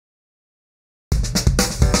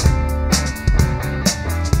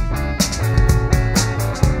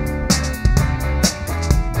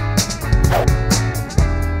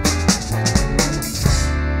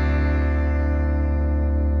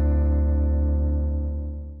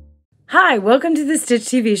Hi, welcome to the Stitch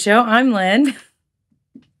TV show. I'm Lynn.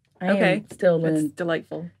 I am still Lynn. That's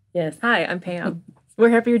delightful. Yes. Hi, I'm Pam. We're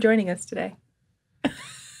happy you're joining us today.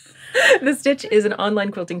 The Stitch is an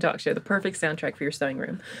online quilting talk show, the perfect soundtrack for your sewing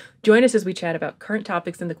room. Join us as we chat about current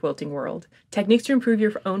topics in the quilting world, techniques to improve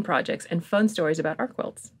your own projects, and fun stories about our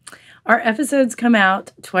quilts. Our episodes come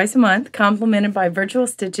out twice a month, complemented by virtual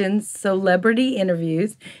stitch-ins, celebrity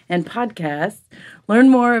interviews, and podcasts. Learn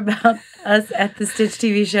more about us at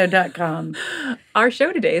thestitchtvshow.com. Our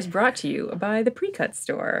show today is brought to you by the Precut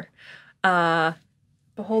store.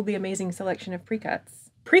 Behold the amazing selection of Precuts.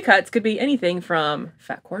 Precuts could be anything from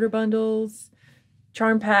fat quarter bundles,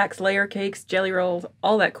 charm packs, layer cakes, jelly rolls,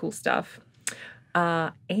 all that cool stuff.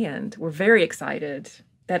 And we're very excited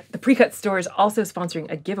that the Precut store is also sponsoring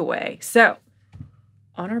a giveaway. So,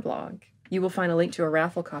 on our blog, you will find a link to a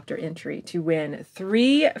Rafflecopter entry to win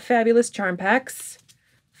 3 fabulous charm packs,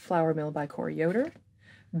 Flour Mill by Corey Yoder,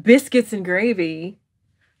 biscuits and gravy.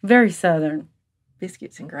 Very Southern.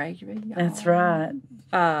 Biscuits and gravy. That's right.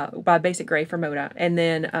 By Basic Gray for Moda. And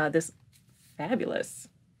then this fabulous,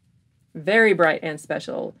 very bright and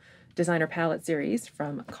special designer palette series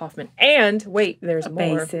from Kaufman. And wait, there's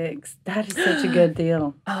more. Basics. That is such a good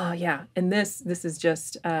deal. Oh, yeah. And this is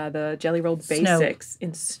just the Jelly Roll Basics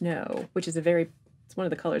in Snow, which is it's one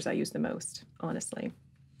of the colors I use the most, honestly,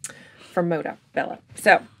 from Moda, Bella.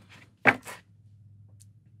 So,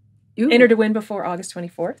 enter to win before August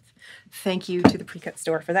 24th. Thank you to the Precut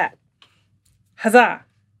store for that. Huzzah!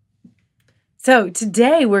 So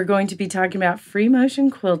today we're going to be talking about free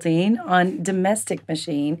motion quilting on domestic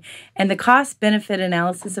machine and the cost-benefit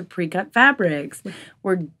analysis of pre-cut fabrics.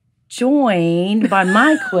 We're joined by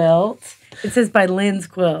my quilt. It says by Lynn's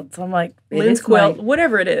quilt. So I'm like, Lynn's quilt,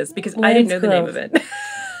 whatever it is, because I didn't know the name of it.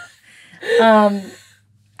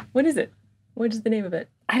 What is it? What is the name of it?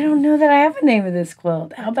 I don't know that I have a name of this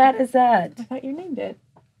quilt. How bad is that? I thought you named it.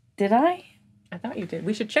 Did I? I thought you did.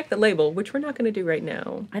 We should check the label, which we're not going to do right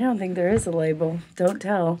now. I don't think there is a label. Don't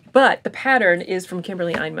tell. But the pattern is from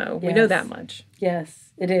Kimberly Einmo. Yes. We know that much.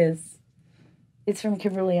 Yes, it is. It's from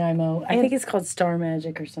Kimberly Einmo. I think it's called Star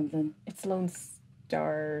Magic or something. It's Lone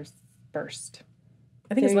Star Burst.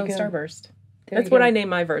 I think it's Lone Star Burst. That's what I named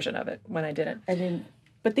my version of it when I did it. I didn't.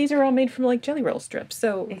 But these are all made from like jelly roll strips.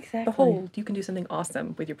 So exactly. Behold, you can do something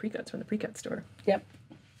awesome with your Precuts from the Precut store. Yep.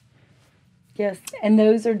 Yes, and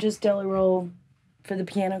those are just jelly roll for the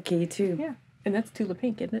piano key too. Yeah, and that's Tula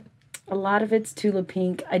Pink, isn't it? A lot of it's Tula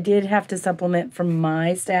Pink. I did have to supplement from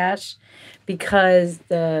my stash because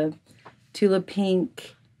the Tula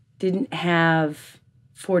Pink didn't have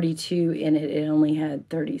 42 in it. It only had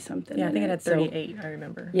 30-something. Yeah, I think it had 38, I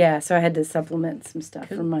remember. Yeah, so I had to supplement some stuff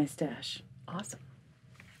from my stash. Awesome.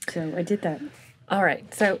 So I did that. All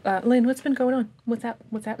right. So, Lynn, what's been going on? What's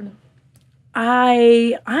happening?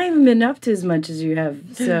 I haven't been up to as much as you have.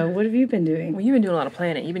 So what have you been doing? Well, you've been doing a lot of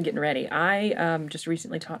planning. You've been getting ready. I just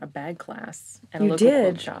recently taught a bag class at a local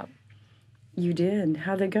quilt shop. You did.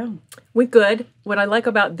 How'd it go? Went good. What I like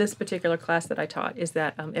about this particular class that I taught is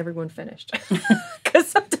that everyone finished. Because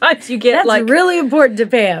sometimes you get That's really important to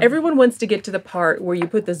Pam. Everyone wants to get to the part where you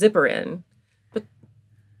put the zipper in. But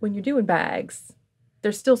when you're doing bags,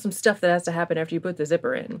 there's still some stuff that has to happen after you put the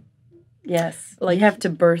zipper in. Yes. Like you have to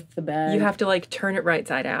birth the bag. You have to turn it right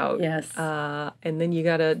side out. Yes. And then you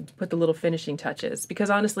got to put the little finishing touches.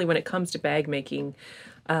 Because honestly, when it comes to bag making,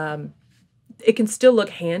 it can still look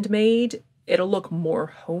handmade. It'll look more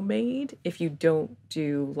homemade if you don't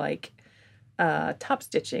do top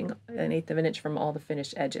stitching 1/8 of an inch from all the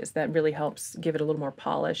finished edges. That really helps give it a little more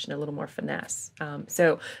polish and a little more finesse.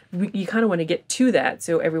 So you kind of want to get to that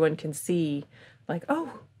so everyone can see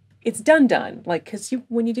oh, it's done. Because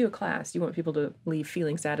when you do a class, you want people to leave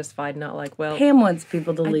feeling satisfied, not well... Pam wants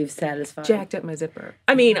people to leave satisfied. Jacked up my zipper.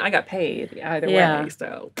 I mean, I got paid either way,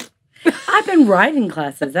 so... I've been writing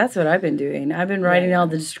classes. That's what I've been doing. I've been writing all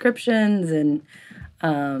the descriptions and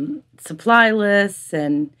supply lists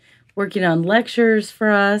and working on lectures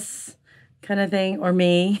for us kind of thing, or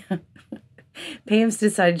me. Pam's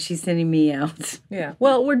decided she's sending me out. Yeah.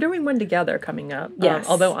 Well, we're doing one together coming up. Yes.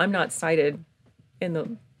 Although I'm not cited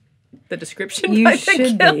in the description. You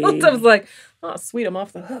should be. I was like, oh, sweet, I'm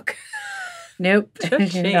off the hook. Nope.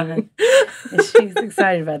 She's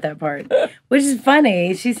excited about that part, which is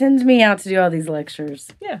funny. She sends me out to do all these lectures.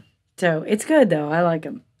 Yeah. So it's good, though. I like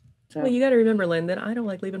them. So. Well, you got to remember, Lynn, that I don't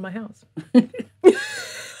like leaving my house.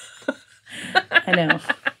 I know.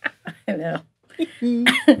 I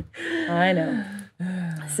know.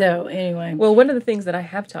 So anyway. Well, one of the things that I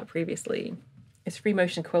have taught previously is free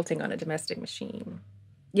motion quilting on a domestic machine.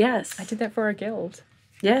 Yes. I did that for our guild.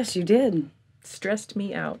 Yes, you did. Stressed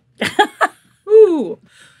me out. Ooh.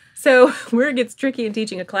 So where it gets tricky in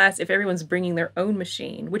teaching a class, if everyone's bringing their own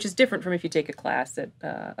machine, which is different from if you take a class at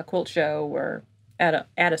a quilt show or at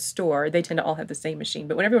a store, they tend to all have the same machine.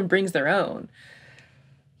 But when everyone brings their own,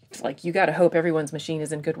 it's like you got to hope everyone's machine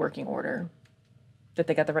is in good working order, that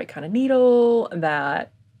they got the right kind of needle,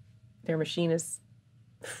 that their machine is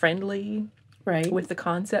friendly with the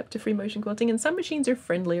concept of free motion quilting. And some machines are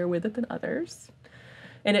friendlier with it than others.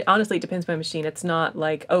 And it honestly depends by machine. It's not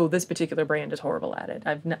like, oh, this particular brand is horrible at it.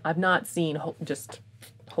 I've not seen just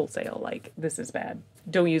wholesale, like, this is bad.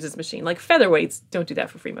 Don't use this machine. Like, featherweights, don't do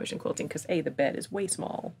that for free motion quilting because, A, the bed is way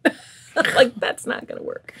small. Like, that's not going to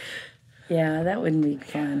work. Yeah, that wouldn't be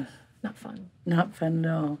fun. Not fun. Not fun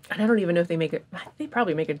at all. And I don't even know if they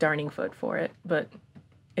probably make a darning foot for it, but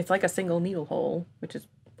it's like a single needle hole, which is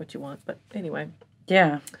what you want. But anyway.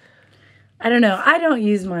 Yeah. I don't know. I don't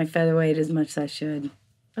use my featherweight as much as I should.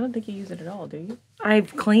 I don't think you use it at all, do you?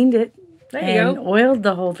 I've cleaned it and oiled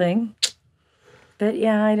the whole thing. But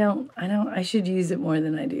yeah, I should use it more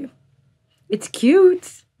than I do. It's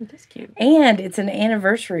cute. It is cute. And it's an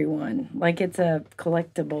anniversary one. Like, it's a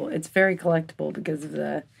collectible. It's very collectible because of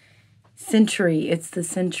the century. It's the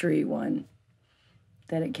century one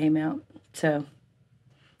that it came out. So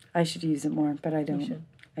I should use it more, but I don't. You should.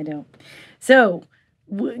 I don't. So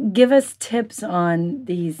give us tips on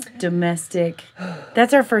these domestic.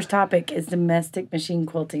 That's our first topic, is domestic machine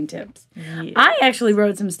quilting tips. Yes. I actually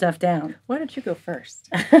wrote some stuff down. Why don't you go first?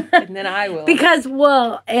 And then I will. Because,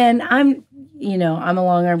 and I'm a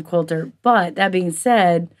long arm quilter, but that being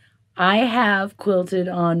said, I have quilted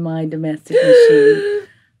on my domestic machine.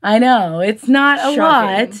 I know, it's not a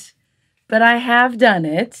lot, but I have done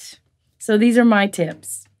it. So these are my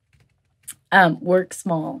tips. Work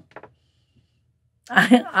small.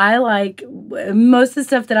 I like, most of the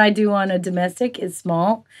stuff that I do on a domestic is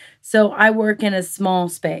small. So I work in a small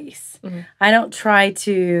space. Mm-hmm. I don't try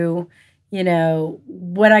to,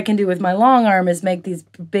 what I can do with my long arm is make these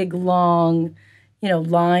big, long,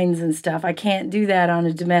 lines and stuff. I can't do that on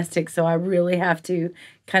a domestic. So I really have to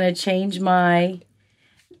kind of change I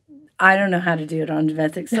don't know how to do it on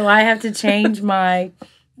domestic. So I have to change my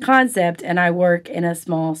concept, and I work in a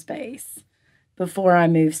small space before I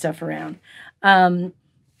move stuff around.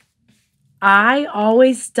 I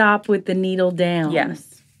always stop with the needle down.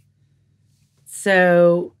 Yes.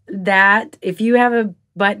 So that, if you have a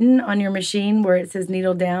button on your machine where it says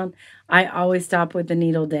needle down, I always stop with the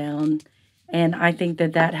needle down. And I think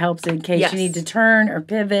that helps in case you need to turn or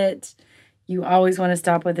pivot. You always want to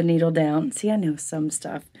stop with the needle down. See, I know some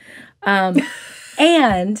stuff.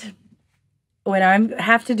 And when I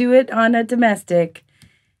have to do it on a domestic,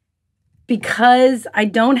 because I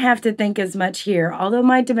don't have to think as much here, although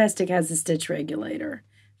my domestic has a stitch regulator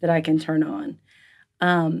that I can turn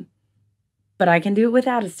on. But I can do it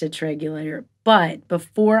without a stitch regulator. But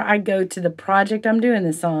before I go to the project I'm doing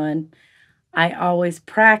this on, I always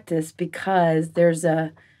practice, because there's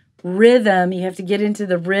a rhythm. You have to get into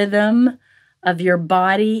the rhythm of your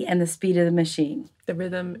body and the speed of the machine. The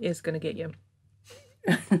rhythm is going to get you.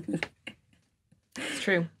 It's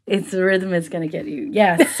true. It's the rhythm that's going to get you.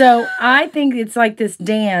 Yeah. So I think it's like this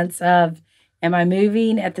dance of, am I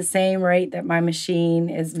moving at the same rate that my machine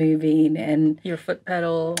is moving? And your foot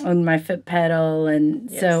pedal. On my foot pedal.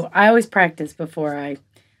 And so I always practice before I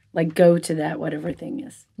go to that whatever thing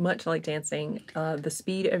is. Much like dancing, the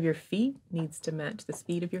speed of your feet needs to match the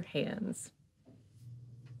speed of your hands.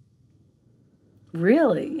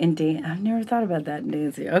 Really? In dance? I've never thought about that in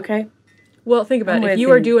dancing. Okay. Well, think about it. If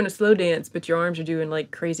you are doing a slow dance, but your arms are doing like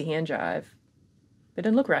crazy hand jive, it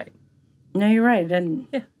doesn't look right. No, you're right. It doesn't.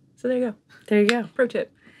 Yeah. So there you go. There you go. Pro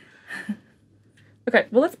tip. Okay.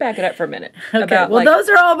 Well, let's back it up for a minute. Okay. Well, those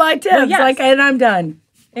are all my tips. Well, yes. And I'm done.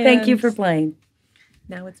 And thank you for playing.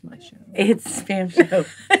 Now it's my show. It's Pam's show.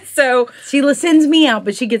 So Sheila sends me out,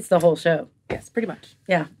 but she gets the whole show. Yes, pretty much.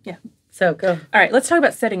 Yeah. Yeah. So go. All right, let's talk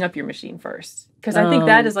about setting up your machine first, because I think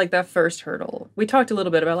that is like the first hurdle. We talked a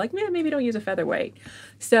little bit about maybe don't use a featherweight.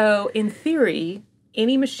 So in theory,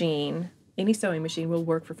 any machine, any sewing machine will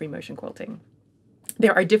work for free motion quilting.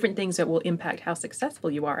 There are different things that will impact how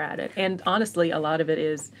successful you are at it. And honestly, a lot of it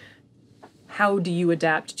is, how do you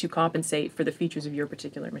adapt to compensate for the features of your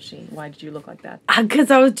particular machine? Why did you look like that?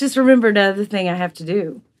 Because I was just remembered another thing I have to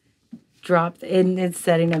do. It's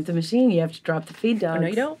setting up the machine. You have to drop the feed dogs. Oh, no,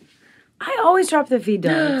 you don't? I always drop the feed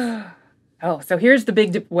dogs. So here's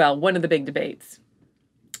the one of the big debates.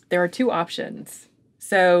 There are two options.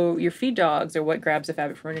 So your feed dogs are what grabs the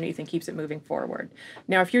fabric from underneath and keeps it moving forward.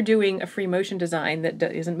 Now, if you're doing a free motion design that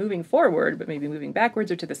isn't moving forward, but maybe moving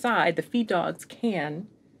backwards or to the side, the feed dogs can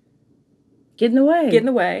get in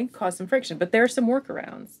the way, cause some friction. But there are some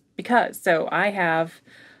workarounds, so I have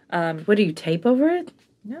What do you tape over it?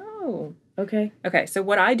 No. Okay. Okay, so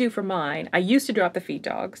what I do for mine, I used to drop the feed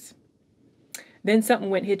dogs. Then something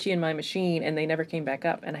went hitchy in my machine and they never came back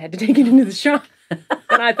up and I had to take it into the shop.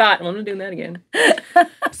 And I thought, well, I'm not doing that again.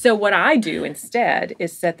 So what I do instead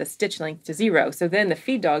is set the stitch length to 0. So then the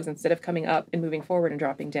feed dogs, instead of coming up and moving forward and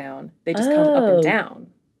dropping down, they just come up and down.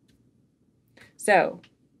 So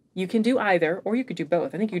you can do either, or you could do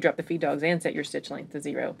both. I think you drop the feed dogs and set your stitch length to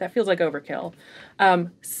 0. That feels like overkill.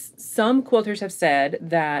 Some quilters have said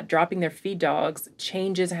that dropping their feed dogs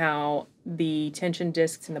changes how the tension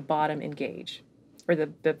discs in the bottom engage, or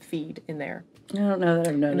the feed in there. I don't know that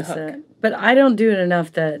I've noticed that. But I don't do it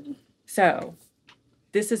enough that... So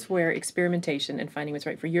this is where experimentation and finding what's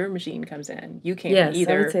right for your machine comes in. You can I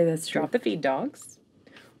would say that's true. drop the feed dogs,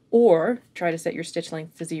 or try to set your stitch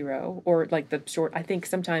length to 0, or like the short, I think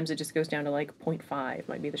sometimes it just goes down to like 0.5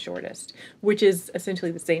 might be the shortest, which is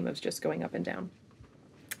essentially the same as just going up and down.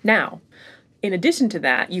 Now, in addition to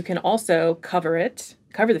that, you can also cover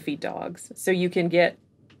the feed dogs. So you can get,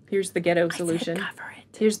 here's the ghetto solution. Cover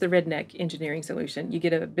it. Here's the redneck engineering solution. You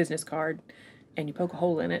get a business card and you poke a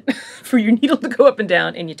hole in it for your needle to go up and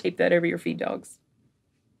down, and you tape that over your feed dogs.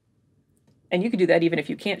 And you could do that even if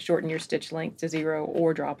you can't shorten your stitch length to 0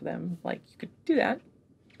 or drop them. Like, you could do that.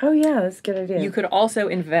 Oh, yeah, that's a good idea. You could also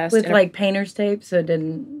invest with, like, painter's tape so it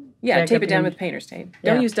didn't... Yeah, tape it down with painter's tape.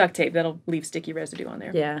 Don't use duct tape. That'll leave sticky residue on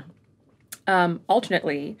there. Yeah.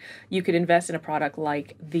 Alternately, you could invest in a product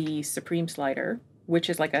like the Supreme Slider, which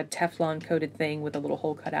is like a Teflon-coated thing with a little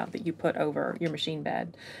hole cut out that you put over your machine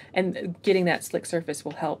bed. And getting that slick surface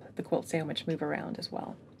will help the quilt sandwich move around as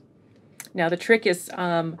well. Now, the trick is,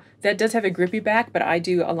 that does have a grippy back, but I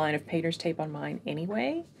do a line of painter's tape on mine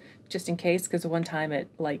anyway, just in case, because one time it,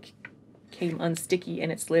 like, came unsticky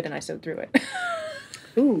and it slid and I sewed through it.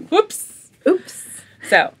 Ooh. Whoops. Oops.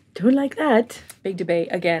 So. Don't like that. Big debate.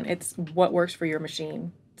 Again, it's what works for your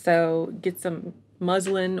machine. So get some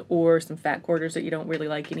muslin or some fat quarters that you don't really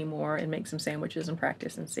like anymore and make some sandwiches and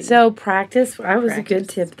practice and see. So practice. That was a good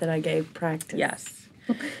tip that I gave. Practice. Yes.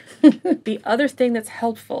 The other thing that's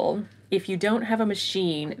helpful, if you don't have a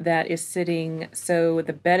machine that is sitting so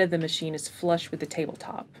the bed of the machine is flush with the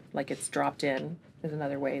tabletop, like it's dropped in, is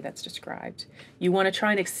another way that's described. You want to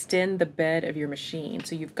try and extend the bed of your machine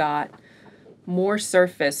so you've got more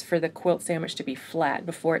surface for the quilt sandwich to be flat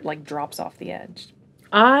before it like drops off the edge.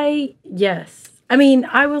 Yes. I mean,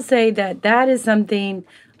 I will say that is something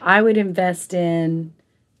I would invest in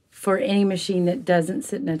for any machine that doesn't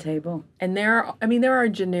sit in a table. And there are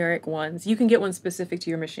generic ones. You can get one specific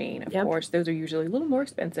to your machine, of course. Those are usually a little more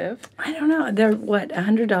expensive. I don't know. They're what,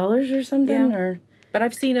 $100 or something? Yeah. But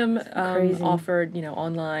I've seen them offered,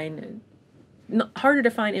 online. Harder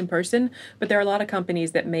to find in person, but there are a lot of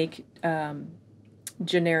companies that make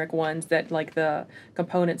generic ones that, like, the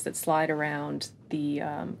components that slide around the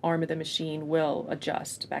arm of the machine will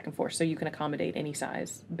adjust back and forth so you can accommodate any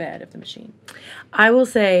size bed of the machine. I will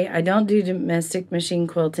say I don't do domestic machine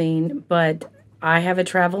quilting, but I have a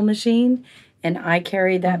travel machine and I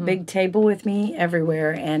carry that big table with me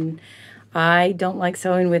everywhere, and I don't like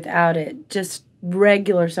sewing without it. Just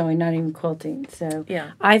regular sewing, not even quilting. So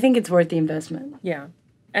yeah, I think it's worth the investment. Yeah.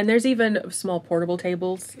 And there's even small portable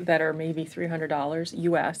tables that are maybe $300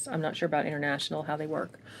 US. I'm not sure about international, how they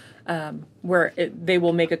work, where they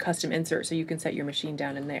will make a custom insert so you can set your machine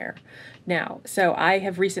down in there. Now, so I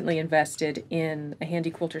have recently invested in a Handy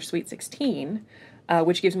Quilter Sweet 16,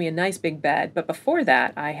 which gives me a nice big bed. But before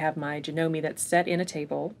that, I have my Janome that's set in a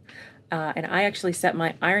table. And I actually set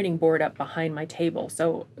my ironing board up behind my table.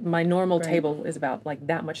 So my normal table is about like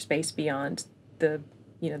that much space beyond the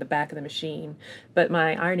back of the machine. But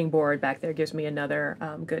my ironing board back there gives me another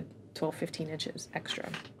good 12, 15 inches extra.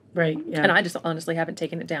 Right, yeah. And I just honestly haven't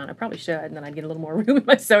taken it down. I probably should, and then I'd get a little more room in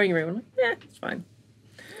my sewing room. I'm like, it's fine.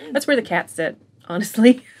 That's where the cats sit,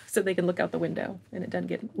 honestly, so they can look out the window, and it doesn't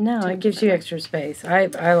get... No, it gives you extra space.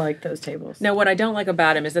 I like those tables. Now, what I don't like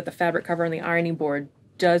about them is that the fabric cover on the ironing board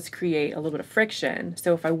does create a little bit of friction.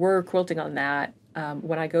 So if I were quilting on that,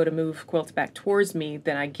 when I go to move quilts back towards me,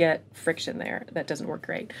 then I get friction there. That doesn't work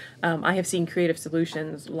great. I have seen creative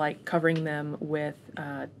solutions like covering them with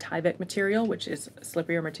Tyvek material, which is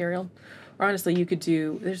slipperier material. Or honestly, you could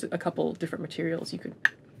there's a couple different materials you could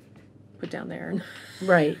put down there and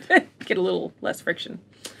get a little less friction.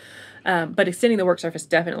 But extending the work surface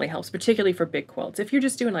definitely helps, particularly for big quilts. If you're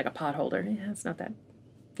just doing like a pot holder, it's not that.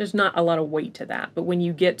 There's not a lot of weight to that. But when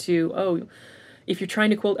you get to, if you're trying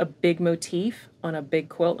to quilt a big motif on a big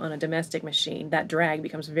quilt on a domestic machine, that drag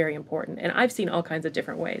becomes very important. And I've seen all kinds of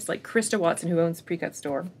different ways. Like Krista Watson, who owns the Precut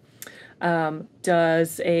store,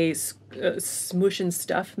 does a smoosh and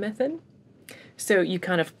stuff method. So you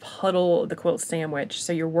kind of puddle the quilt sandwich.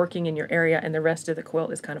 So you're working in your area and the rest of the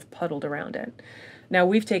quilt is kind of puddled around it. Now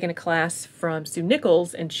we've taken a class from Sue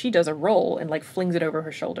Nichols and she does a roll and like flings it over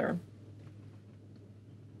her shoulder.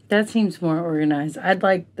 That seems more organized. I'd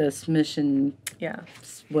like the smishing,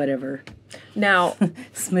 whatever. Now,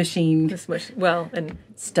 smishing. Well, and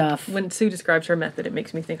stuff. When Sue describes her method, it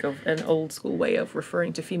makes me think of an old school way of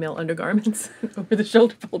referring to female undergarments over the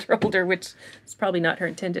shoulder holder, which is probably not her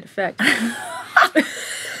intended effect.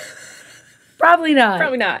 Probably not.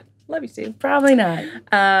 Probably not. Love you, Sue. Probably not.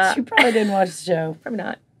 She probably didn't watch the show. Probably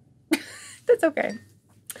not. That's okay.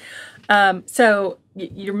 So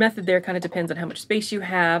your method there kind of depends on how much space you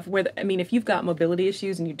have. If you've got mobility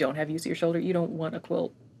issues and you don't have use of your shoulder, you don't want a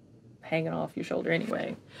quilt hanging off your shoulder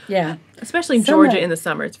anyway. Yeah. Especially in Georgia in the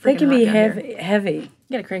summer. It's freaking hot down here. They can be heavy. You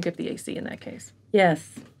gotta crank up the AC in that case. Yes.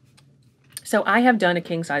 So I have done a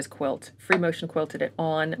king-size quilt, free motion quilted it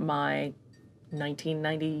on my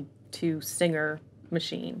 1992 Singer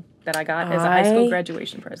machine that I got as a high school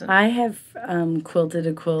graduation present. I have quilted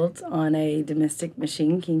a quilt on a domestic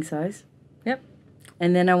machine, king size. Yep.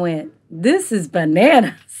 And then I went, this is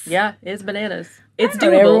bananas. Yeah, it's bananas. It's doable.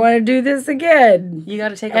 I don't ever want to do this again. You got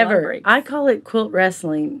to take a long break. I call it quilt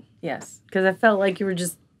wrestling. Yes. Because I felt like you were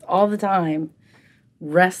just all the time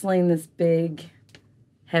wrestling this big,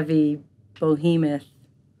 heavy behemoth.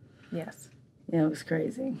 Yes. Yeah, it was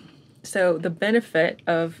crazy. So the benefit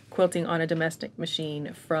of quilting on a domestic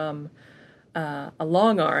machine from a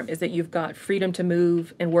long arm is that you've got freedom to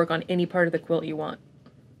move and work on any part of the quilt you want.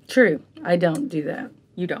 True. I don't do that.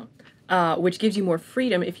 You don't. Which gives you more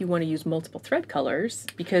freedom if you want to use multiple thread colors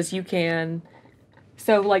because you can...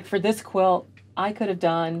 So like for this quilt, I could have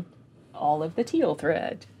done all of the teal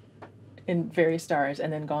thread in various stars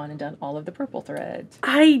and then gone and done all of the purple threads.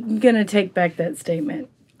 I'm going to take back that statement.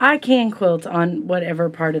 I can quilt on whatever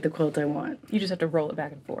part of the quilt I want. You just have to roll it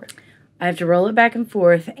back and forth. I have to roll it back and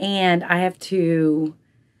forth, and I have to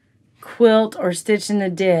quilt or stitch in the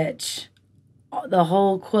ditch the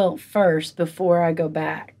whole quilt first before I go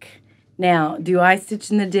back. Now, do I stitch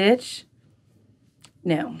in the ditch?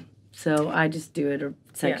 No. So I just do it a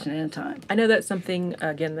section at a time. I know that's something,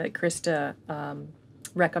 again, that Krista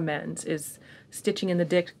recommends is stitching in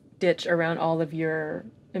the ditch around all of your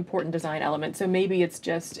important design elements. So maybe it's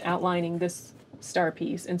just outlining this star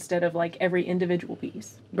piece instead of like every individual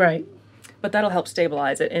piece. Right. But that'll help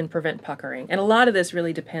stabilize it and prevent puckering. And a lot of this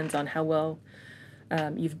really depends on how well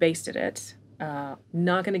you've basted it.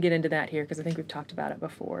 Not going to get into that here because I think we've talked about it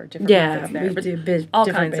before. Different methods there, but all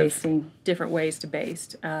kinds of different ways to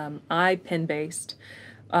baste. I pin baste,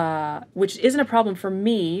 which isn't a problem for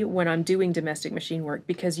me when I'm doing domestic machine work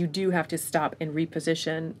because you do have to stop and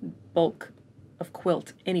reposition bulk of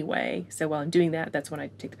quilt anyway. So while I'm doing that, that's when I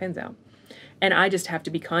take the pins out. And I just have to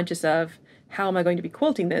be conscious of how am I going to be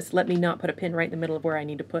quilting this? Let me not put a pin right in the middle of where I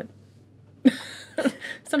need to put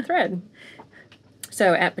some thread.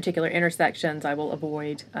 So at particular intersections, I will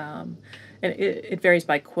avoid, and it varies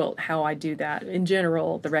by quilt how I do that. In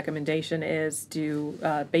general, the recommendation is do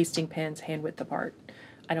basting pins hand width apart.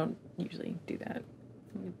 I don't usually do that.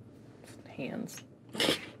 Hands.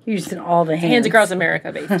 You're using all the hands. Hands across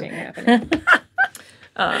America basting happening.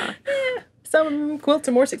 Some quilts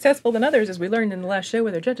are more successful than others, as we learned in the last show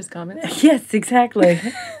with our judges' comments. Yes, exactly.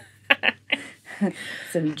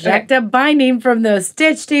 Some jacked up binding from the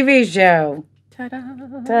Stitch TV show. Ta-da.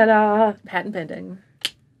 Ta-da. Patent pending.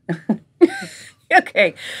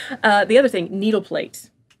 Okay. The other thing, needle plate.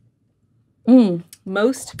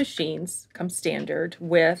 Most machines come standard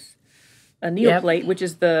with a needle plate, which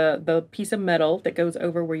is the piece of metal that goes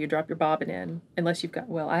over where you drop your bobbin in. Unless you've got,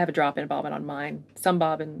 well, I have a drop-in bobbin on mine. Some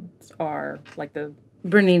bobbins are like the...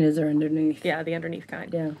 Berninas are underneath. Yeah, the underneath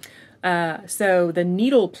kind. Yeah. So the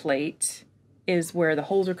needle plate is where the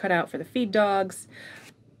holes are cut out for the feed dogs.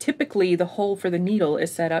 Typically, the hole for the needle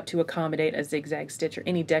is set up to accommodate a zigzag stitch or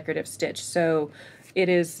any decorative stitch. So it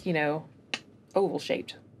is, oval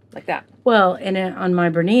shaped. Like that. Well, and on my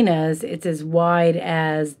Berninas, it's as wide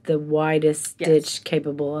as the widest stitch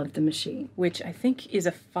capable of the machine. Which I think is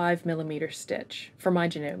a 5mm stitch for my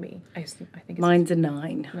Janome. I think it's mine's a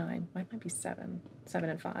 9. 9. Mine might be 7. 7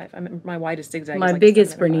 and 5. I mean, my widest zigzag my is like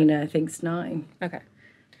biggest Bernina, I think, is 9. Okay.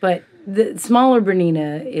 But the smaller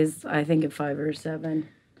Bernina is, I think, a 5 or 7.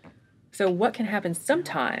 So what can happen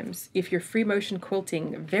sometimes if you're free motion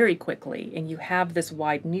quilting very quickly and you have this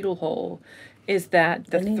wide needle hole is that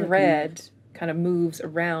the thread kind of moves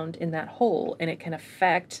around in that hole and it can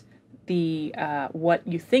affect the what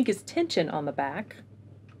you think is tension on the back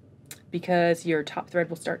because your top thread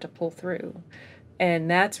will start to pull through. And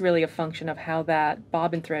that's really a function of how that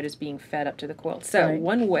bobbin thread is being fed up to the quilt. So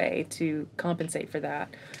one way to compensate for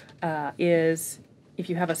that is if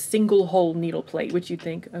you have a single hole needle plate, which you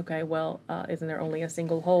think, okay, well, isn't there only a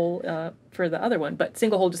single hole for the other one? But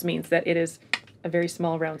single hole just means that it is a very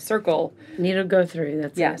small round circle. Needle go through,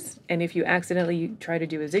 that's yes. It. And if you accidentally try to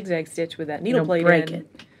do a zigzag stitch with that needle It'll plate break in,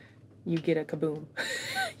 it. you get a kaboom.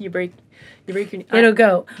 you break your... It'll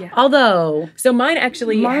go. Yeah. Although... So mine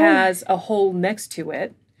actually has a hole next to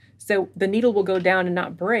it. So the needle will go down and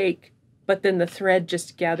not break, but then the thread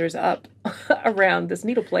just gathers up around this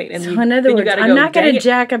needle plate. And so in other words, I'm not going to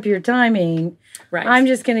jack up your timing. Right. I'm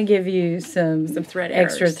just going to give you some thread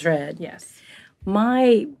extra errors. Thread. Yes.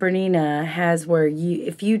 My Bernina has where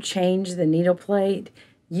if you change the needle plate,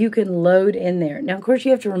 you can load in there. Now, of course, you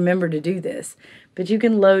have to remember to do this, but you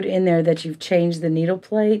can load in there that you've changed the needle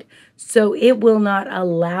plate, so it will not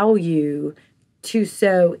allow you to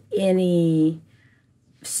sew any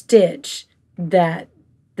stitch that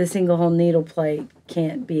the single hole needle plate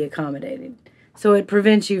can't be accommodated. So it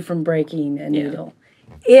prevents you from breaking a needle.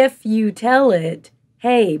 If you tell it,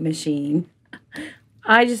 hey, machine,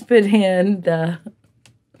 I just put in the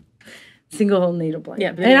single hole needle plate.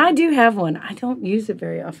 Yeah, and I do have one. I don't use it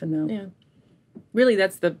very often, though. Yeah. Really,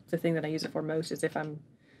 that's the thing that I use it for most is if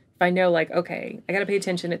I know, like, okay, I got to pay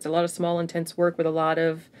attention. It's a lot of small, intense work with a lot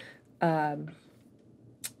of,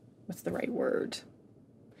 what's the right word?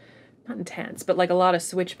 Not intense, but like a lot of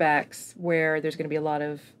switchbacks where there's going to be a lot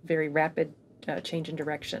of very rapid change in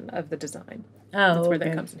direction of the design. Oh, that's where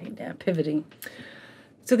that comes in handy. Yeah, pivoting.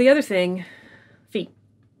 So the other thing, feet.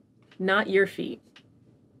 Not your feet,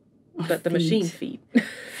 but the machine feet.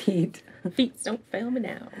 Feet. Feet, don't fail me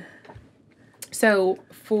now. So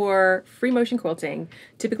for free motion quilting,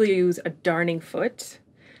 typically you use a darning foot,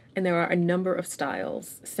 and there are a number of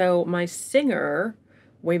styles. So my Singer,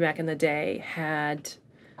 way back in the day, had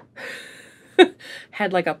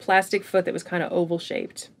like a plastic foot that was kind of oval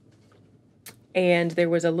shaped. And there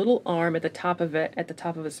was a little arm at the top of it, at the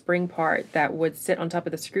top of a spring part, that would sit on top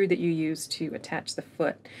of the screw that you use to attach the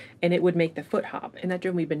foot. And it would make the foot hop. And that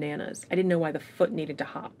drove me bananas. I didn't know why the foot needed to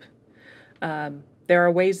hop. There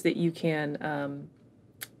are ways that you can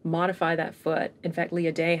modify that foot. In fact,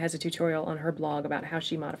 Leah Day has a tutorial on her blog about how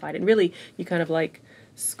she modified it. And really, you kind of like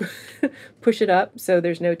push it up so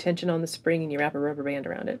there's no tension on the spring and you wrap a rubber band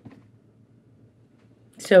around it.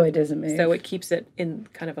 So it doesn't move. So it keeps it in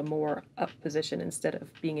kind of a more up position instead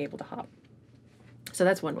of being able to hop. So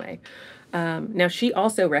that's one way. Now, she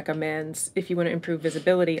also recommends, if you want to improve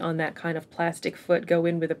visibility on that kind of plastic foot, go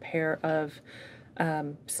in with a pair of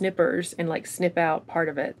snippers and like snip out part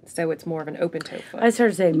of it so it's more of an open toe foot. I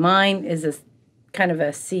sort of say mine is a kind of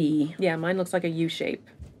a C. Yeah, mine looks like a U shape.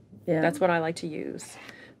 Yeah. That's what I like to use.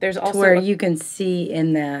 There's also where you can see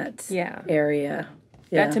in that area.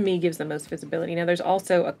 Yeah. That to me gives the most visibility. Now there's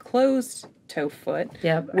also a closed toe foot,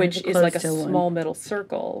 which is like a small metal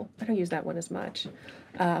circle. I don't use that one as much.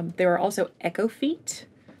 There are also echo feet,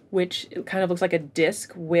 which kind of looks like a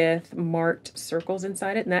disc with marked circles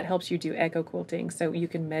inside it, and that helps you do echo quilting. So you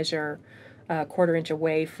can measure a 1/4 inch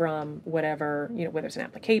away from whatever, whether it's an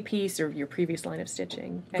applique piece or your previous line of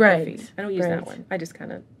stitching. Echo feet. I don't use that one. I just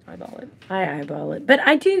kind of eyeball it. I eyeball it. But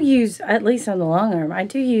I do use, at least on the long arm, I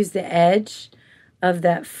do use the edge of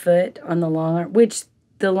that foot on the long arm, which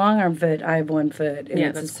the long arm foot, I have one foot, and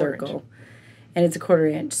it's a circle. And it's a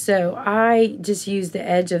 1/4 inch. So I just use the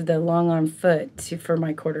edge of the long arm foot for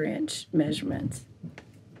my 1/4 inch measurements.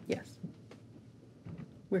 Yes.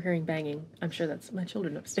 We're hearing banging. I'm sure that's my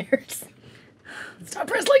children upstairs. Stop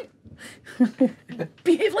wrestling!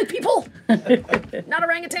 Behave like people! Not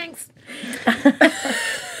orangutans!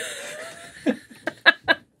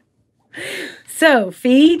 So,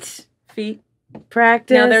 feet.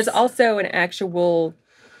 Practice. Now, there's also an actual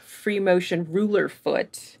free motion ruler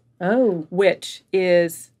foot. Oh. Which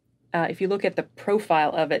is, if you look at the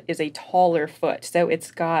profile of it, is a taller foot. So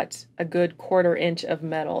it's got a good 1/4 inch of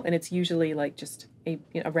metal, and it's usually like just a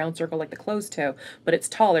round circle like the closed toe, but it's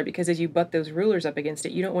taller because as you butt those rulers up against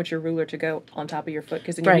it, you don't want your ruler to go on top of your foot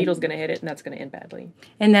because then your needle's going to hit it, and that's going to end badly.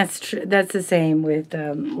 And that's true. That's the same with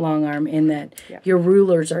long arm in that your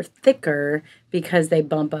rulers are thicker because they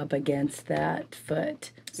bump up against that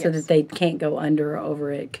foot so that they can't go under or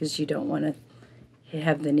over it because you don't want to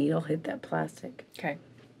have the needle hit that plastic. Okay.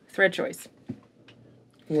 Thread choice.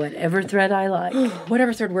 Whatever thread I like.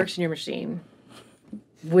 Whatever thread works in your machine.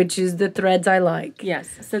 Which is the threads I like.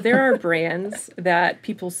 Yes. So there are brands that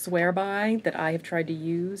people swear by that I have tried to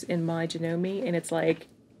use in my Janome, and it's like,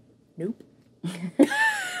 nope.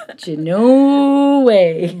 No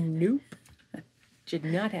way. Nope. Did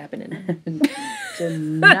not happening. Did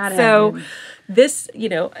not happen. So this,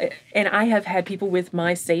 and I have had people with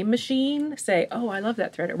my same machine say, "Oh, I love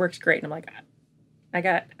that thread. It works great." And I'm like, I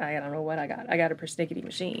don't know what I got. I got a persnickety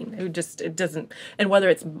machine. It doesn't, and whether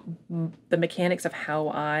it's the mechanics of how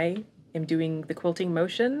I am doing the quilting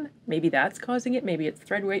motion, maybe that's causing it. Maybe it's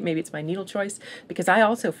thread weight. Maybe it's my needle choice. Because I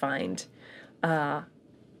also find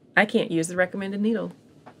I can't use the recommended needle.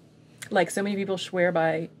 Like so many people swear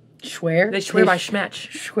by... They swear by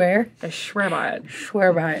Schmetz. Swear? They swear by it.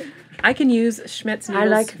 Swear by it. I can use Schmetz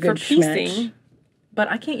needles like a for good piecing, Schmetz. but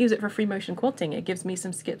I can't use it for free motion quilting. It gives me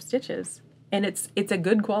some skip stitches. And it's a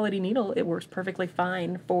good quality needle. It works perfectly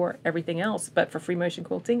fine for everything else. But for free motion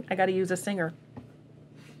quilting, I got to use a Singer.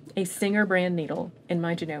 A Singer brand needle in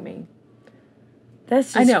my Janome.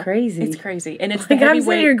 That's just crazy. It's crazy. And it's like the I'm heavyweight.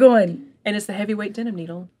 sitting here going... And it's the heavyweight denim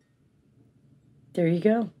needle. There you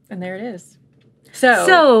go. And there it is.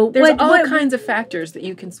 So there's all kinds of factors that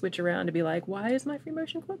you can switch around to be like, why is my free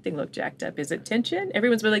motion quilting look jacked up? Is it tension?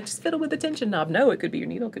 Everyone's been like, just fiddle with the tension knob. No, it could be your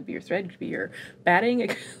needle, it could be your thread, it could be your batting.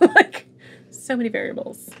 It could, like, so many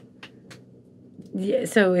variables. Yeah,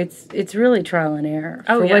 so it's really trial and error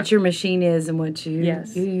for what your machine is and what who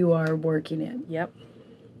you are working in. Yep.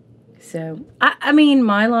 So I mean,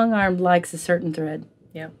 my long arm likes a certain thread.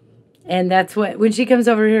 Yeah. And that's what, when she comes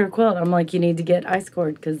over here to quilt, I'm like, you need to get ice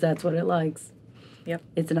cord because that's what it likes. Yep.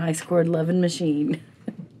 It's an ice cord loving machine.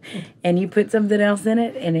 And you put something else in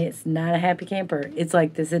it, and it's not a happy camper. It's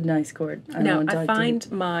like, this is an ice cord. I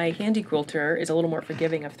find my handy quilter is a little more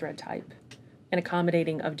forgiving of thread type and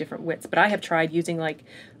accommodating of different widths. But I have tried using like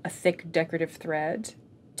a thick decorative thread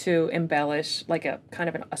to embellish like a kind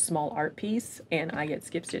of a small art piece, and I get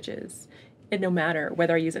skip stitches. And no matter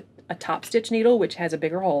whether I use a top stitch needle, which has a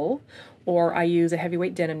bigger hole, or I use a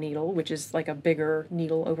heavyweight denim needle, which is like a bigger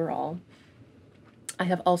needle overall. I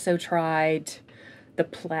have also tried the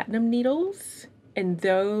platinum needles, and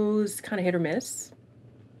those kind of hit or miss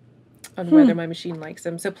on whether my machine likes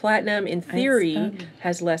them. So platinum, in theory,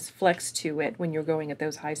 has less flex to it when you're going at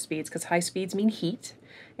those high speeds, because high speeds mean heat,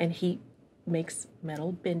 and heat makes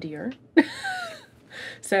metal bendier.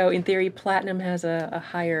 So in theory, platinum has a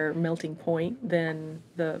higher melting point than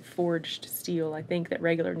the forged steel, I think, that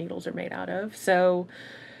regular needles are made out of. So,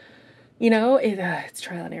 it's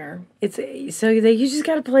trial and error. You just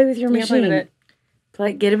got to play with your machine. Play with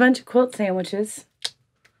it. Get a bunch of quilt sandwiches.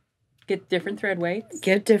 Get different thread weights.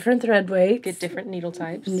 Get different thread weights. Get different needle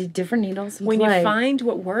types. Different needles. And when you find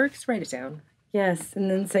what works, write it down. Yes, and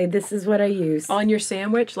then say, this is what I use. On your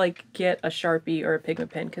sandwich, get a Sharpie or a pigment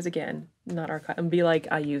pen, because again, not archive, and be like,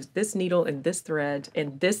 I used this needle and this thread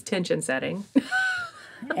and this tension setting.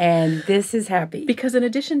 And this is happy. Because in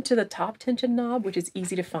addition to the top tension knob, which is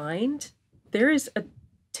easy to find, there is a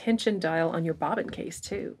tension dial on your bobbin case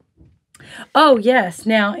too. Oh, yes.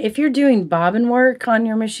 Now, if you're doing bobbin work on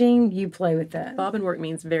your machine, you play with that. Bobbin work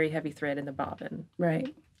means very heavy thread in the bobbin. Right.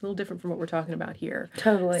 A little different from what we're talking about here.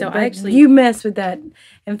 Totally. So you mess with that.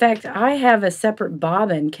 In fact, I have a separate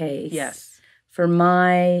bobbin case. Yes. For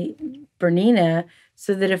my Bernina,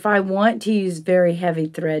 so that if I want to use very heavy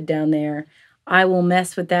thread down there, I will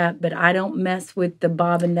mess with that, but I don't mess with the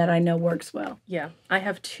bobbin that I know works well. Yeah, I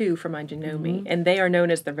have two for my Janome, and they are known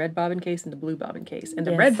as the red bobbin case and the blue bobbin case. And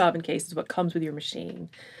the red bobbin case is what comes with your machine.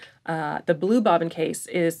 The blue bobbin case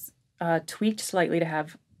is tweaked slightly to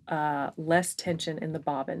have less tension in the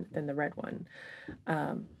bobbin than the red one.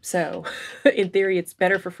 So in theory, it's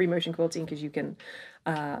better for free motion quilting because you can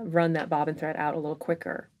run that bobbin thread out a little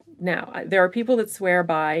quicker. Now, there are people that swear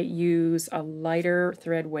by use a lighter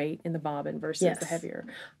thread weight in the bobbin versus the heavier.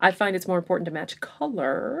 I find it's more important to match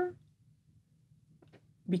color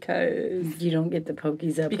because... You don't get the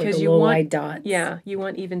pokies up with the little white dots. Yeah, you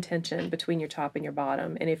want even tension between your top and your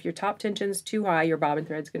bottom. And if your top tension's too high, your bobbin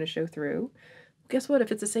thread's going to show through. Guess what?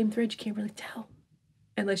 If it's the same thread, you can't really tell.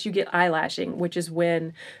 Unless you get eyelashing, which is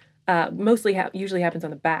when usually happens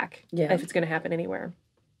on the back, if it's going to happen anywhere.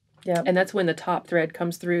 Yeah. And that's when the top thread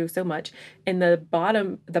comes through so much. And the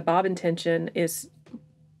bobbin tension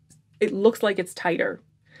it looks like it's tighter.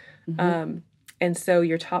 And so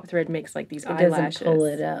your top thread makes like these eyelashes. Doesn't pull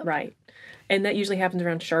it up. Right. And that usually happens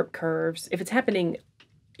around sharp curves. If it's happening,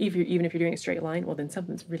 even if you're doing a straight line, well, then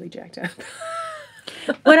something's really jacked up.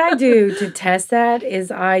 What I do to test that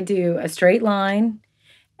is I do a straight line,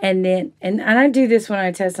 and then and I do this when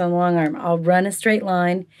I test on long arm. I'll run a straight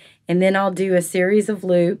line, and then I'll do a series of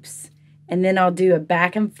loops, and then I'll do a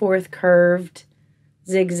back and forth curved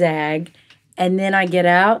zigzag, and then I get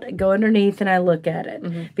out, go underneath, and I look at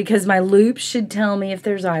it. Because my loop should tell me if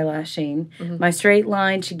there's eyelashing. My straight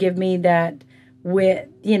line should give me that width,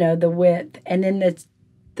 the width, and then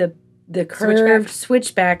the curved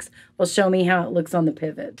switchbacks will show me how it looks on the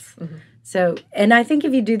pivots. So, and I think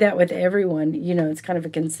if you do that with everyone, you know, it's kind of a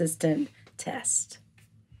consistent test.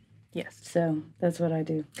 Yes. So that's what I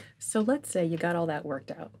do. So let's say you got all that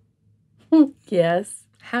worked out. Yes.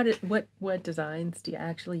 What designs do you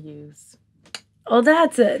actually use? Oh,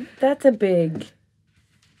 that's a big.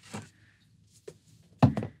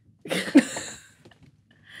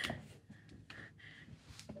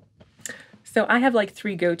 So I have like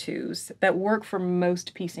 3 go-tos that work for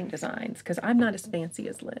most piecing designs because I'm not as fancy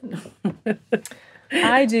as Lynn.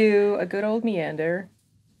 I do a good old meander.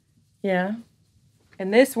 Yeah.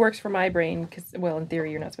 And this works for my brain because, well, in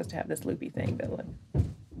theory, you're not supposed to have this loopy thing, but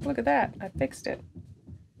look at that. I fixed it.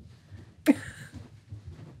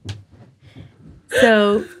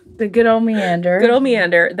 So the good old meander. Good old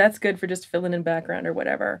meander. That's good for just filling in background or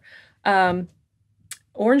whatever.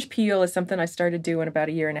 Orange peel is something I started doing about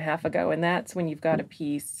 1.5 years ago, and that's when you've got a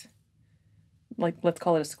piece, like let's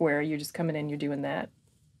call it a square. You're just coming in, you're doing that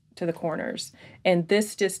to the corners. And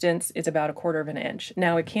this distance is about 1/4 inch.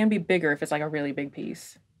 Now, it can be bigger if it's like a really big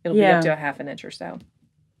piece. It'll be up to 1/2 inch or so.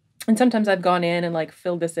 And sometimes I've gone in and like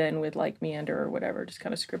filled this in with like meander or whatever, just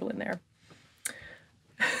kind of scribble in there.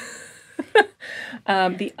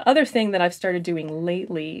 The other thing that I've started doing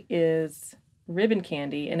lately is ribbon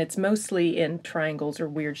candy, and it's mostly in triangles or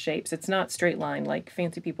weird shapes. It's not straight line like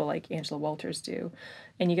fancy people like Angela Walters do.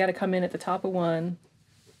 And you got to come in at the top of one,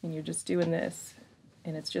 and you're just doing this.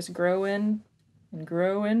 And it's just growing and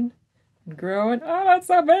growing and growing. Oh, it's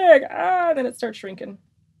so big. Then it starts shrinking.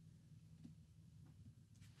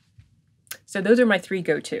 So those are my 3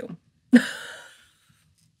 go-to.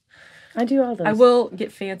 I do all those. I will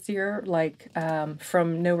get fancier, like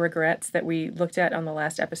from No Regrets that we looked at on the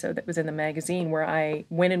last episode that was in the magazine, where I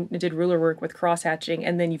went and did ruler work with cross-hatching,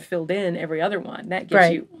 and then you filled in every other one. That gives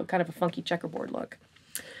you kind of a funky checkerboard look.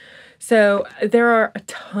 So there are a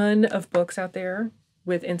ton of books out there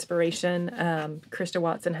with inspiration. Krista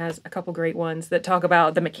Watson has a couple great ones that talk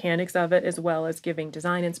about the mechanics of it as well as giving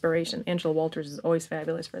design inspiration. Angela Walters is always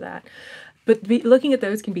fabulous for that. But looking at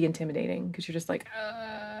those can be intimidating because you're just like,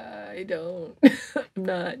 I don't. I'm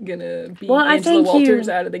not gonna be Angela Walters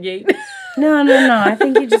out of the gate. No. I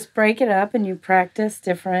think you just break it up and you practice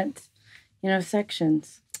different,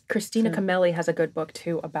 sections. Christina Camelli has a good book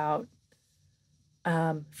too about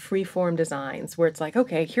free-form designs where it's like,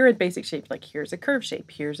 okay, here are basic shapes, like here's a curve shape,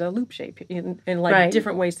 here's a loop shape, and like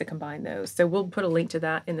different ways to combine those. So we'll put a link to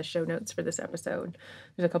that in the show notes for this episode.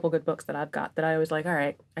 There's a couple good books that I've got that I was like, all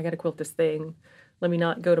right, I got to quilt this thing. Let me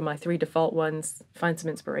not go to my 3 default ones, find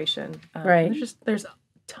some inspiration. There's a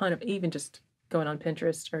ton of, even just going on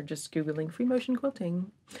Pinterest or just Googling free motion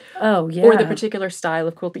quilting. Oh, yeah. Or the particular style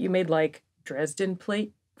of quilt that you made, like Dresden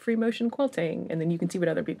plate free motion quilting, and then you can see what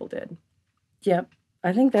other people did. Yep.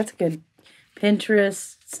 I think that's good.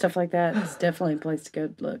 Pinterest, stuff like that. It's definitely a place to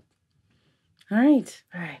go look. All right.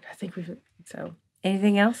 I think so.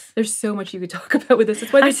 Anything else? There's so much you could talk about with this.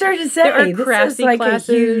 I started to say, there are crafty like classes,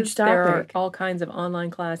 a huge topic. There are all kinds of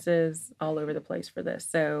online classes all over the place for this.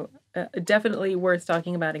 So definitely worth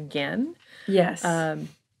talking about again. Yes.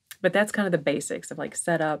 But that's kind of the basics of like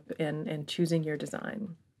setup and choosing your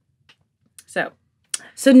design.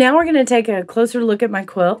 So now we're going to take a closer look at my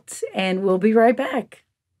quilt, and we'll be right back.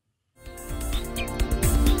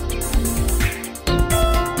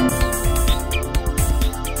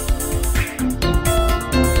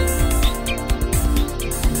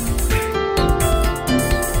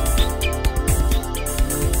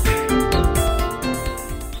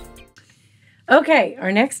 Okay,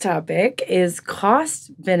 our next topic is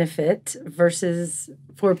cost benefit versus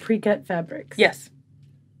for pre-cut fabrics.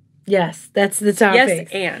 Yes, that's the topic.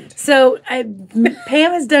 Yes, and. So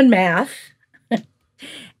Pam has done math,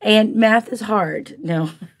 and math is hard.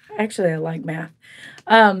 No, actually, I like math.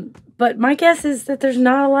 But my guess is that there's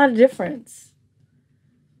not a lot of difference.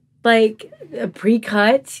 Like a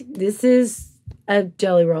pre-cut, this is a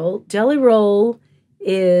jelly roll. Jelly roll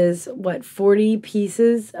is, 40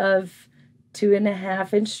 pieces of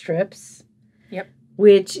 2.5-inch strips. Yep.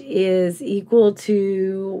 Which is equal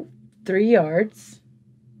to 3 yards.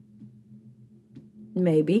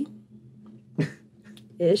 Maybe.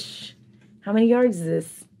 Ish. How many yards is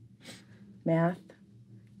this? Math.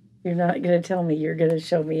 You're not going to tell me. You're going to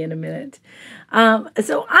show me in a minute.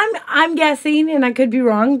 So I'm guessing, and I could be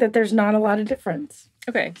wrong, that there's not a lot of difference.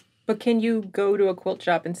 Okay. But can you go to a quilt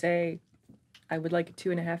shop and say, I would like a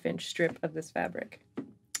 2.5-inch strip of this fabric?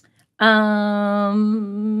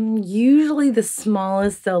 Usually the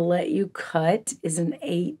smallest they'll let you cut is an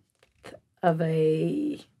 1/8 of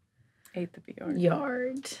a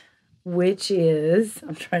yard, which is,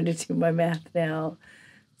 I'm trying to do my math now.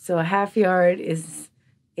 So a 1/2 yard is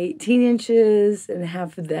 18 inches, and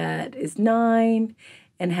half of that is 9,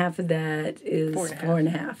 and half of that is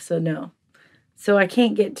 4.5. So no. So I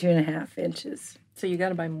can't get 2.5 inches. So you got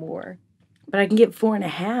to buy more. But I can get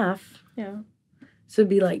 4.5. Yeah. So it'd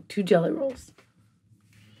be like 2 jelly rolls.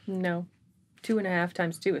 No. 2.5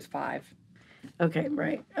 times 2 is 5. Okay,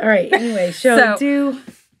 right. All right. Anyway, so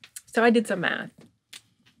I did some math.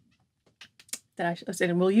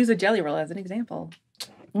 And we'll use a jelly roll as an example.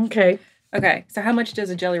 Okay. Okay. So how much does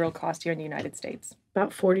a jelly roll cost here in the United States? About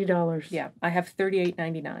 $40. Yeah. I have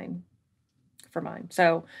 $38.99 for mine.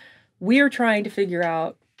 So we're trying to figure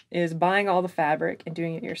out, is buying all the fabric and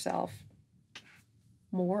doing it yourself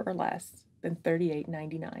more or less than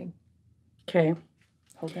 $38.99? Okay.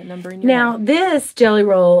 Hold that number in your Now, head. this jelly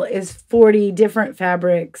roll is 40 different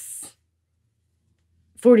fabrics.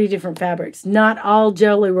 40 different fabrics. Not all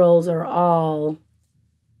jelly rolls are all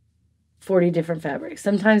 40 different fabrics.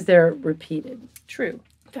 Sometimes they're repeated. True.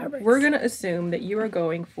 Fabrics. We're going to assume that you are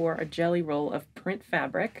going for a jelly roll of print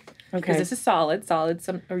fabric. Okay. Because this is solid. Solids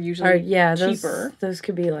are usually cheaper. Those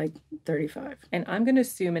could be like $35. And I'm going to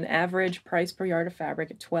assume an average price per yard of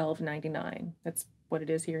fabric at $12.99. That's what it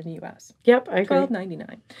is here in the U.S. Yep, I agree.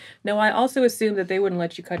 $12.99. Now, I also assume that they wouldn't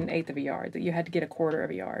let you cut an eighth of a yard, that you had to get a quarter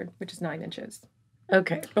of a yard, which is 9 inches.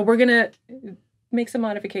 Okay. But we're going to make some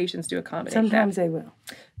modifications to accommodate Sometimes they will.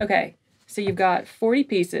 Okay. So you've got 40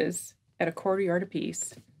 pieces at a quarter yard a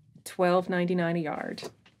piece, $12.99 a yard.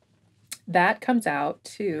 That comes out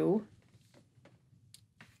to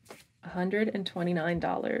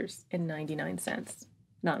 $129.99,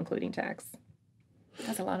 not including tax.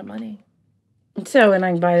 That's a lot of money. So, and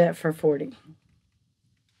I can buy that for $40.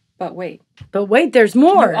 But wait, there's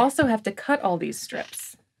more. You also have to cut all these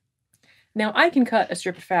strips. Now, I can cut a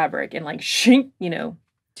strip of fabric in like, 2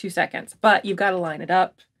 seconds, but you've got to line it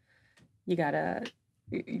up. You got to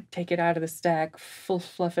take it out of the stack,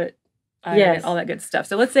 fluff it, iron it, all that good stuff.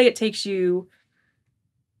 So let's say it takes you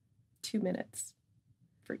 2 minutes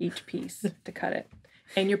for each piece to cut it.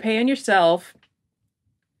 And you're paying yourself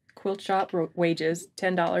quilt shop wages,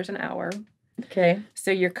 $10 an hour. Okay.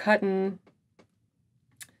 So you're cutting,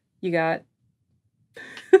 you got,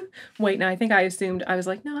 wait, now I think I assumed, I was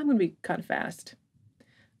like, no, I'm going to be cutting fast.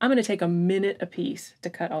 I'm going to take a minute a piece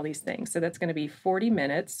to cut all these things. So that's going to be 40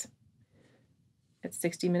 minutes. It's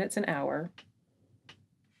 60 minutes an hour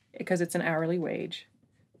because it's an hourly wage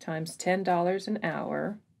times $10 an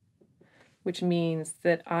hour, which means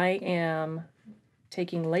that I am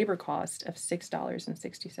taking labor cost of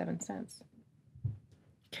 $6.67.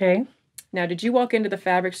 Okay. Now, did you walk into the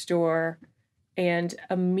fabric store and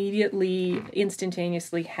immediately,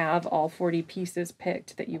 instantaneously have all 40 pieces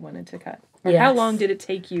picked that you wanted to cut? Or how long did it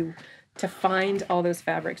take you to find all those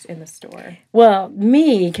fabrics in the store? Well,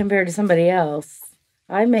 me compared to somebody else,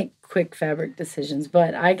 I make quick fabric decisions,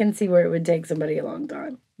 but I can see where it would take somebody a long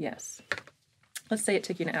time. Yes. Let's say it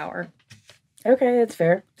took you an hour. Okay, that's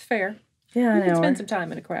fair. It's fair. Yeah, you can spend some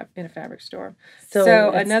time in a fabric store.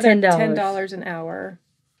 So another $10 an hour.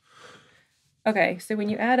 Okay, so when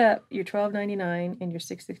you add up your $12.99 and your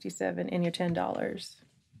 $6.67 and your $10,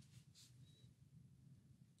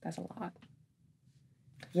 that's a lot.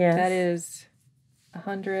 Yes. That is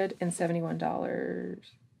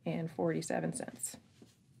 $171.47,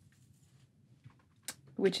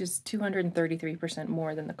 which is 233%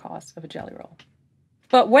 more than the cost of a jelly roll.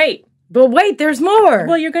 But wait, there's more.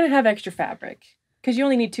 Well, you're going to have extra fabric because you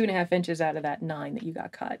only need 2.5 inches out of that 9 that you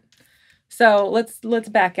got cut. So let's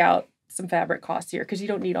back out some fabric costs here because you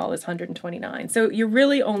don't need all this $129. So you're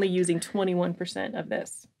really only using 21% of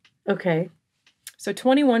this. Okay. So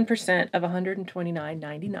 21% of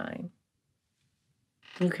 $129.99.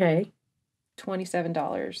 Okay.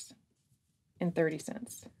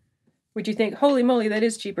 $27.30. Would you think, holy moly, that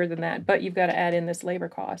is cheaper than that, but you've got to add in this labor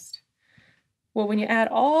cost. Well, when you add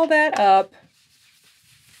all that up,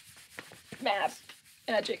 math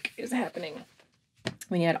magic is happening.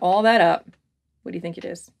 When you add all that up, what do you think it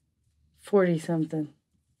is? 40-something.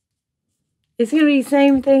 It's going to be the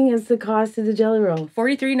same thing as the cost of the jelly roll.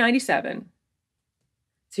 $43.97.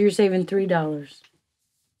 So you're saving $3.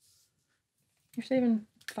 You're saving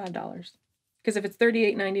 $5. Because if it's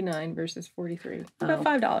 $38.99 versus $43, about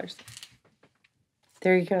 $5.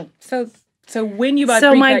 There you go. So when you buy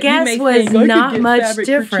so Precut, my guess you may was think, not much fabric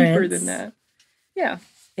difference. for cheaper than that. Yeah,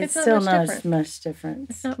 it's still not much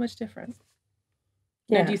difference. It's not much different.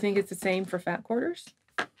 Yeah. Now, do you think it's the same for fat quarters?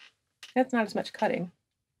 That's not as much cutting.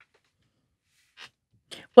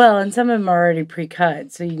 Well, and some of them are already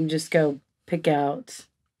pre-cut, so you can just go pick out.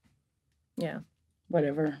 Yeah.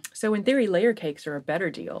 Whatever. So in theory, layer cakes are a better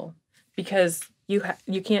deal because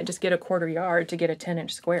you can't just get a quarter yard to get a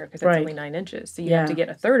 10-inch square because that's Right. only 9 inches. So you have to get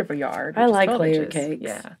a third of a yard. I which is like 12 layer inches. cakes.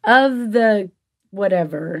 Yeah. Of the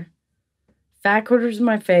whatever, fat quarters are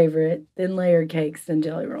my favorite, then layer cakes, then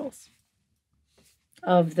jelly rolls.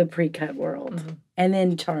 Of the pre-cut world. Mm-hmm. And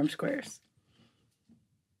then charm squares.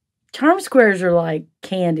 Charm squares are like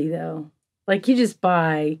candy, though. Like, you just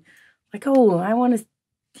buy, like, oh, I want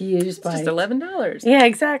to, you just buy. It's just $11. Yeah,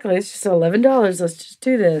 exactly. It's just $11. Let's just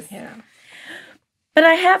do this. Yeah. But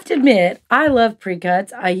I have to admit, I love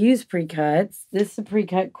pre-cuts. I use pre-cuts. This is a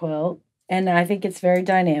pre-cut quilt, and I think it's very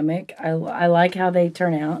dynamic. I like how they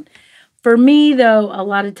turn out. For me, though, a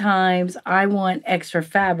lot of times I want extra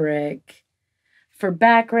fabric for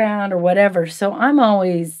background or whatever, so I'm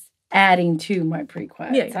always adding to my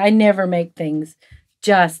pre-cuts. Yeah. I never make things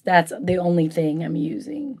just that's the only thing I'm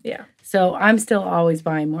using. Yeah. So I'm still always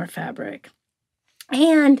buying more fabric.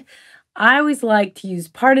 And I always like to use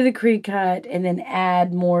part of the pre-cut and then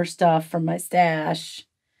add more stuff from my stash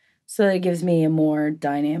so that it gives me a more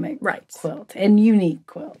dynamic quilt and unique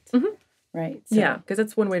quilt. Mm-hmm. Right. So. Yeah, because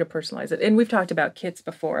that's one way to personalize it. And we've talked about kits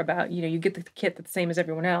before about, you get the kit that's the same as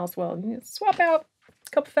everyone else. Well, swap out a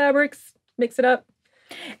couple fabrics, mix it up.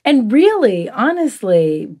 And really,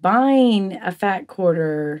 honestly, buying a fat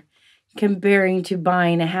quarter comparing to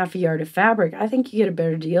buying a half a yard of fabric, I think you get a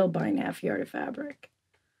better deal buying half a yard of fabric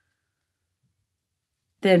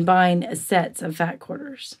than buying sets of fat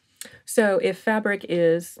quarters. So if fabric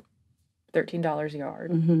is $13 a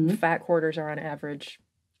yard, Mm-hmm. fat quarters are on average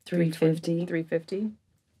 $3.50.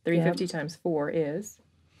 $3.50 times 4 is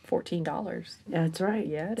 $14. That's right.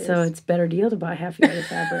 Yeah, it is. So it's a better deal to buy half a yard of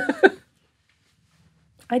fabric.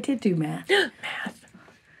 I did do math.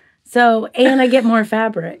 So, and I get more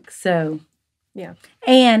fabric. So, yeah.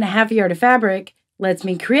 And half a yard of fabric lets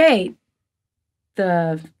me create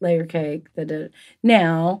the layer cake.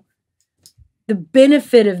 Now, the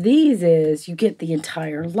benefit of these is you get the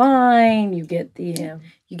entire line. You get you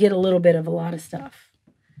get a little bit of a lot of stuff.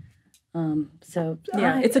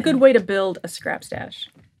 It's a good way to build a scrap stash.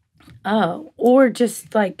 Oh, or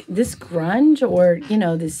just like this grunge or,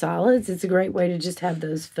 the solids. It's a great way to just have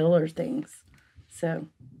those filler things. So,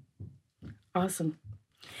 awesome.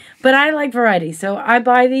 But I like variety. So I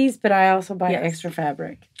buy these, but I also buy extra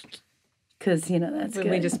fabric. Because, that's good.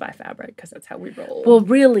 We just buy fabric because that's how we roll. Well,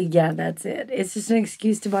 really, yeah, that's it. It's just an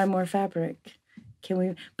excuse to buy more fabric.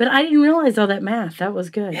 But I didn't realize all that math. That was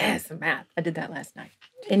good. Yes, the math. I did that last night.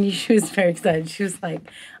 And she was very excited. She was like,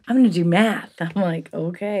 I'm going to do math. I'm like,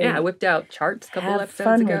 okay. Yeah, I whipped out charts a couple episodes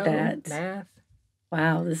fun ago. With that. Math.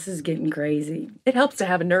 Wow, this is getting crazy. It helps to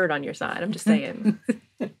have a nerd on your side. I'm just saying.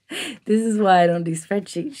 This is why I don't do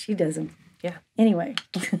spreadsheets. She doesn't. Yeah. Anyway.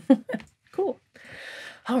 Cool.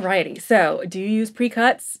 Alrighty. So, do you use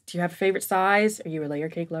pre-cuts? Do you have a favorite size? Are you a layer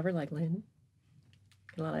cake lover like Lynn?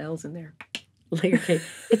 A lot of L's in there. Layer cake.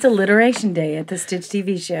 It's alliteration day at the Stitch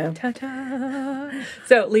TV show. Ta-ta!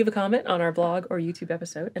 So leave a comment on our blog or YouTube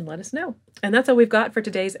episode and let us know. And that's all we've got for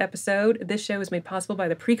today's episode. This show is made possible by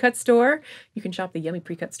the Precut Store. You can shop the yummy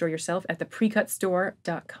Precut Store yourself at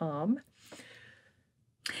theprecutstore.com.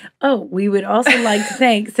 Oh, we would also like to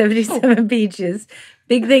thank 77 Beaches,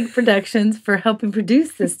 Big Think Productions for helping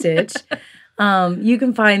produce The Stitch. You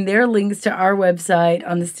can find their links to our website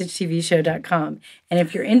on thestitchtvshow.com. And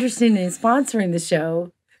if you're interested in sponsoring the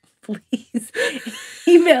show, please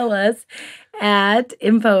email us at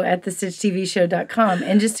info@thestitchtvshow.com.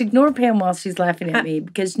 And just ignore Pam while she's laughing at me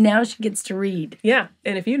because now she gets to read. Yeah.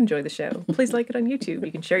 And if you enjoy the show, please like it on YouTube.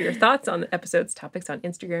 You can share your thoughts on the episode's topics on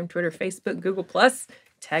Instagram, Twitter, Facebook, Google+.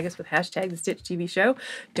 Tag us with hashtag #TheStitchTVShow.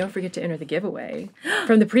 Don't forget to enter the giveaway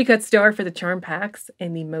from the Precut Store for the charm packs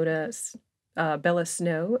and the Moda Bella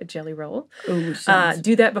Snow jelly roll. Ooh,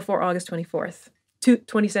 do that before August 24th,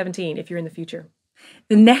 2017, if you're in the future.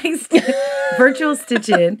 The next virtual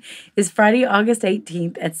Stitch-In is Friday, August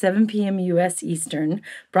 18th at 7 p.m. U.S. Eastern,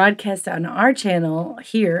 broadcast on our channel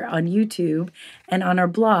here on YouTube and on our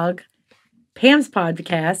blog. Pam's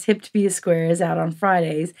podcast, Hip to Be a Square, is out on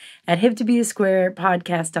Fridays at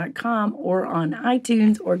hiptobeasquarepodcast.com or on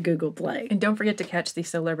iTunes or Google Play. And don't forget to catch the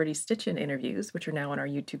Celebrity Stitch-In interviews, which are now on our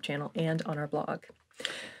YouTube channel and on our blog.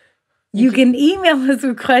 You can email us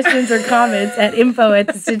with questions or comments at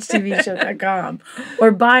info@thestitchtvshow.com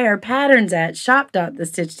or buy our patterns at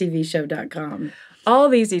shop.thestitchtvshow.com. All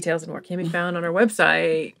these details and more can be found on our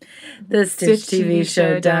website,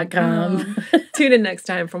 thestitchtvshow.com. Tune in next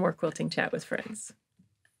time for more quilting chat with friends.